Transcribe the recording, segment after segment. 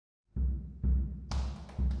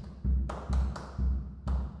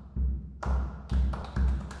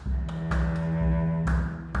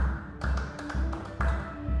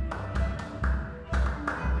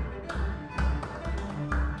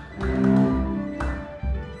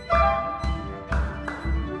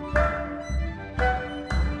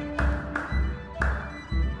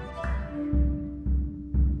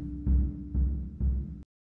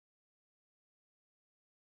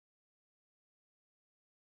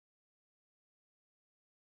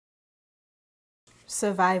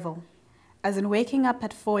Survival. As in waking up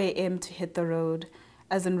at 4 a.m. to hit the road,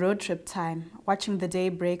 as in road trip time, watching the day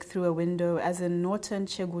break through a window, as in Norton,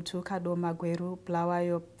 Chegutu, Kadoma, Gweru,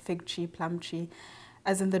 Blawayo, Fig Tree, Plum Tree,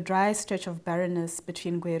 as in the dry stretch of barrenness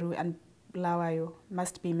between Gweru and Blawayo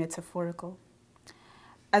must be metaphorical.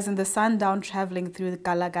 As in the sundown traveling through the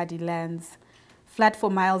Galagadi lands, flat for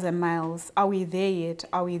miles and miles, are we there yet,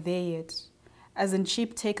 are we there yet? As in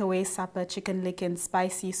cheap takeaway supper, chicken lick and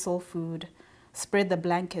spicy soul food, spread the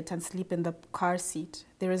blanket and sleep in the car seat.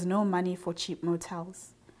 There is no money for cheap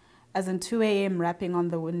motels. As in 2 a.m. rapping on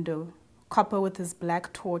the window, copper with his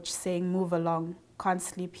black torch saying move along, can't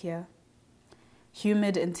sleep here.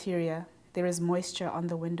 Humid interior, there is moisture on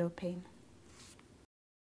the window pane.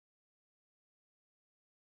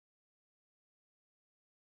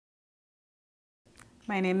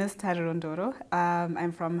 My name is Tariro NDORO.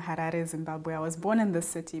 I'm from Harare, Zimbabwe. I was born in this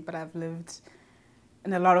city, but I've lived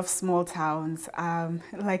in a lot of small towns.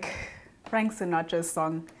 Like Frank Sinatra's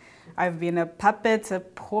song, I've been a puppet, a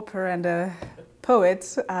pauper, and a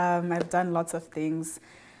poet. I've done lots of things.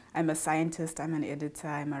 I'm a scientist, I'm an editor,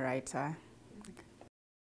 I'm a writer.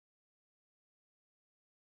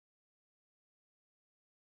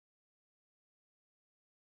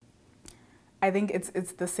 I think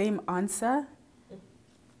it's the same answer.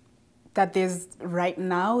 That right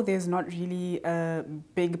now, there's not really a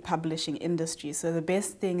big publishing industry. So the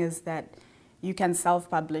best thing is that you can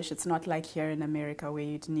self-publish. It's not like here in America where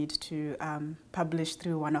you'd need to publish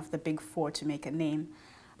through one of the big four to make a name.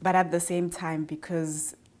 But at the same time,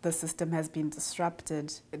 because the system has been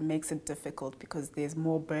disrupted, it makes it difficult because there's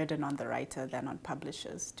more burden on the writer than on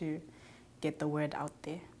publishers to get the word out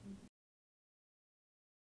there.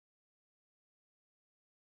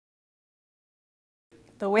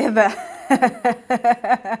 The weather.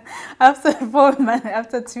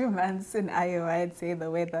 After 2 months in Iowa, I'd say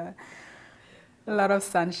the weather. A lot of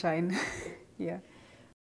sunshine. Yeah.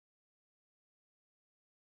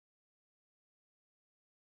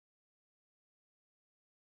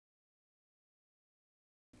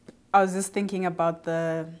 I was just thinking about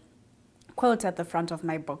the quote at the front of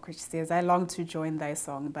my book, which says, "I long to join thy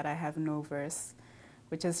song, but I have no verse,"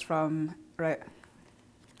 which is from, right?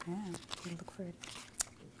 Yeah, look for it.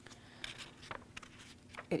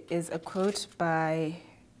 It is a quote by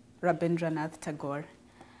Rabindranath Tagore.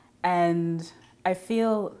 And I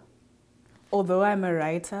feel, although I'm a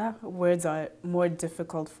writer, words are more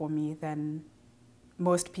difficult for me than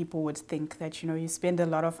most people would think. That, you spend a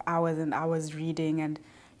lot of hours and hours reading, and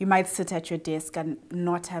you might sit at your desk and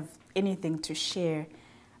not have anything to share.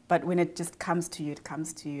 But when it just comes to you, it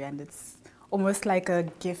comes to you. And it's almost like a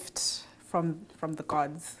gift from the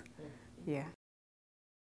gods. Yeah.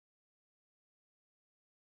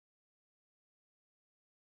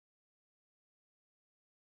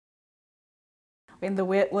 When the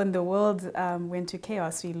world went to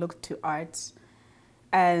chaos, we looked to art.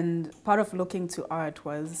 And part of looking to art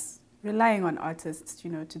was relying on artists,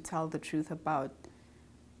 to tell the truth about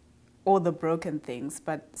all the broken things.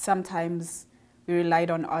 But sometimes we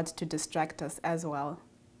relied on art to distract us as well.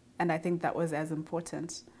 And I think that was as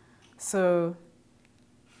important. So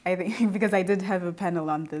I think, because I did have a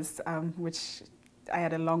panel on this, which I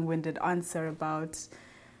had a long-winded answer about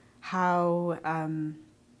how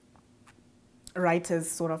writers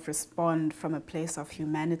sort of respond from a place of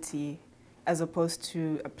humanity as opposed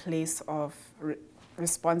to a place of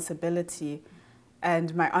responsibility.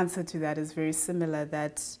 And my answer to that is very similar,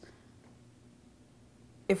 that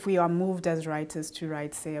if we are moved as writers to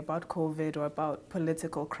write, say, about COVID or about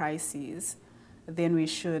political crises, then we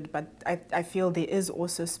should. But I feel there is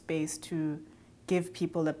also space to give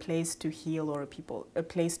people a place to heal, or a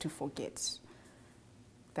place to forget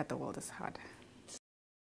that the world is hard.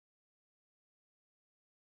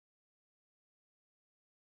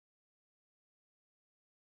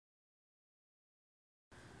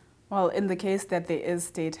 Well, in the case that there is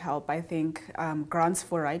state help, I think grants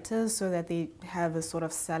for writers, so that they have a sort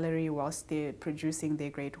of salary whilst they're producing their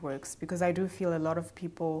great works. Because I do feel a lot of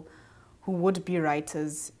people who would be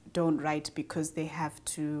writers don't write because they have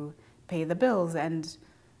to pay the bills. And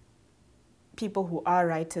people who are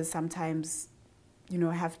writers sometimes,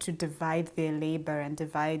 have to divide their labor and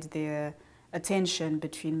divide their attention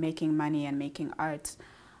between making money and making art.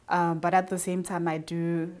 But at the same time, I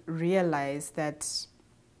do realize that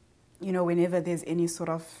whenever there's any sort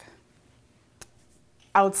of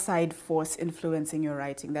outside force influencing your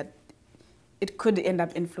writing, that it could end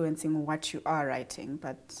up influencing what you are writing.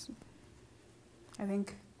 But I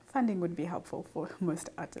think funding would be helpful for most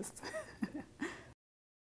artists.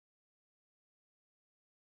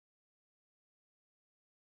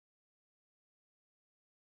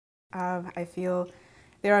 I feel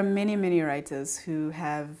there are many, many writers who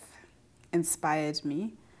have inspired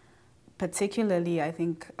me, particularly, I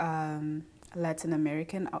think, Latin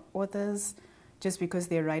American authors, just because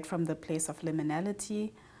they write from the place of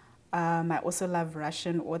liminality. I also love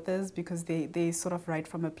Russian authors because they sort of write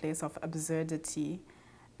from a place of absurdity.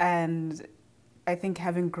 And I think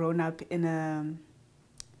having grown up in a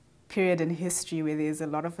period in history where there's a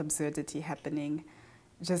lot of absurdity happening,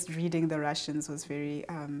 just reading the Russians was very,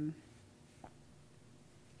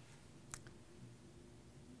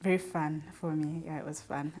 very fun for me. Yeah, it was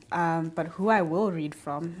fun. But who I will read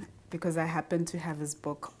from, because I happen to have his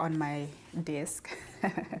book on my desk,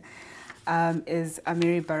 is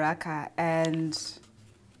Amiri Baraka. And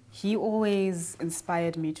he always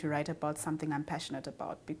inspired me to write about something I'm passionate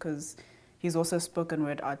about, because he's also a spoken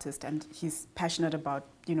word artist and he's passionate about,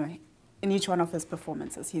 you know, in each one of his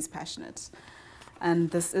performances, he's passionate.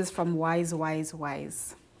 And this is from Wise, Wise,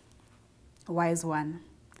 Wise. Wise one.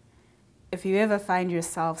 If you ever find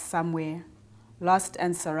yourself somewhere, lost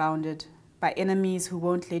and surrounded by enemies who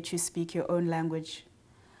won't let you speak your own language,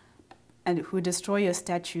 and who destroy your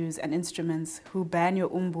statues and instruments, who ban your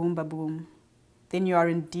boom ba boom, then you are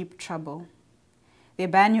in deep trouble. They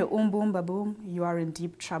ban your boom ba boom, you are in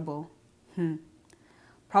deep trouble.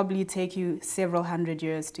 Probably take you several hundred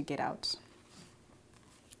years to get out.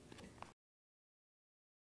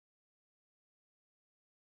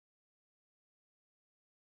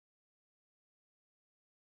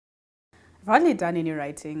 I've hardly done any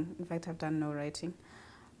writing. In fact, I've done no writing.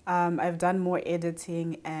 I've done more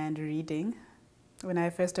editing and reading. When I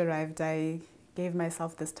first arrived, I gave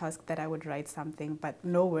myself this task that I would write something, but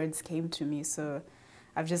no words came to me, so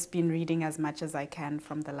I've just been reading as much as I can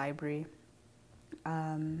from the library.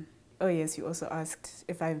 Oh yes, you also asked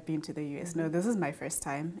if I've been to the US. No, this is my first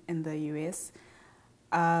time in the US.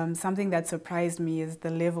 Something that surprised me is the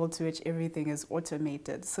level to which everything is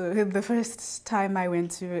automated. So the first time I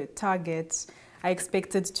went to Target, I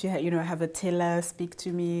expected to have a teller speak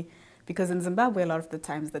to me, because in Zimbabwe a lot of the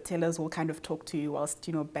times the tellers will kind of talk to you whilst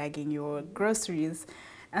bagging your groceries.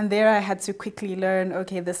 And there I had to quickly learn,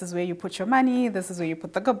 okay, this is where you put your money, this is where you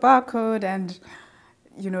put the barcode, and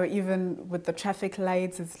even with the traffic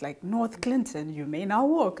lights, it's like, North Clinton, you may now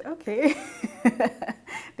walk. Okay.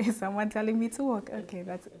 There's someone telling me to walk. Okay,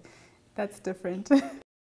 that's different.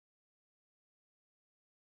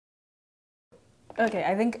 Okay,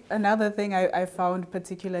 I think another thing I found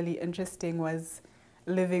particularly interesting was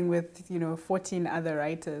living with 14 other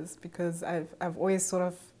writers, because I've always sort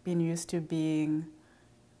of been used to being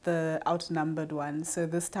the outnumbered one. So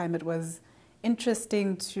this time it was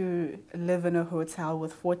interesting to live in a hotel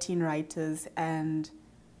with 14 writers and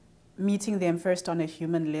meeting them first on a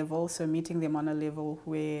human level, so meeting them on a level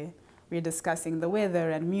where we're discussing the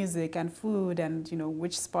weather and music and food and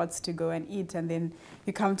which spots to go and eat, and then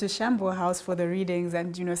you come to Shambo House for the readings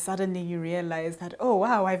and suddenly you realize that, oh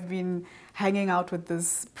wow, I've been hanging out with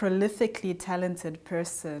this prolifically talented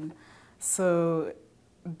person. So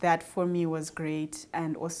that for me was great.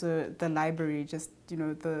 And also the library, just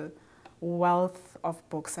the wealth of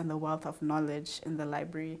books and the wealth of knowledge in the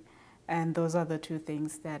library. And those are the two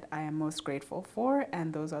things that I am most grateful for,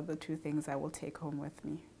 and those are the two things I will take home with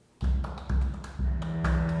me.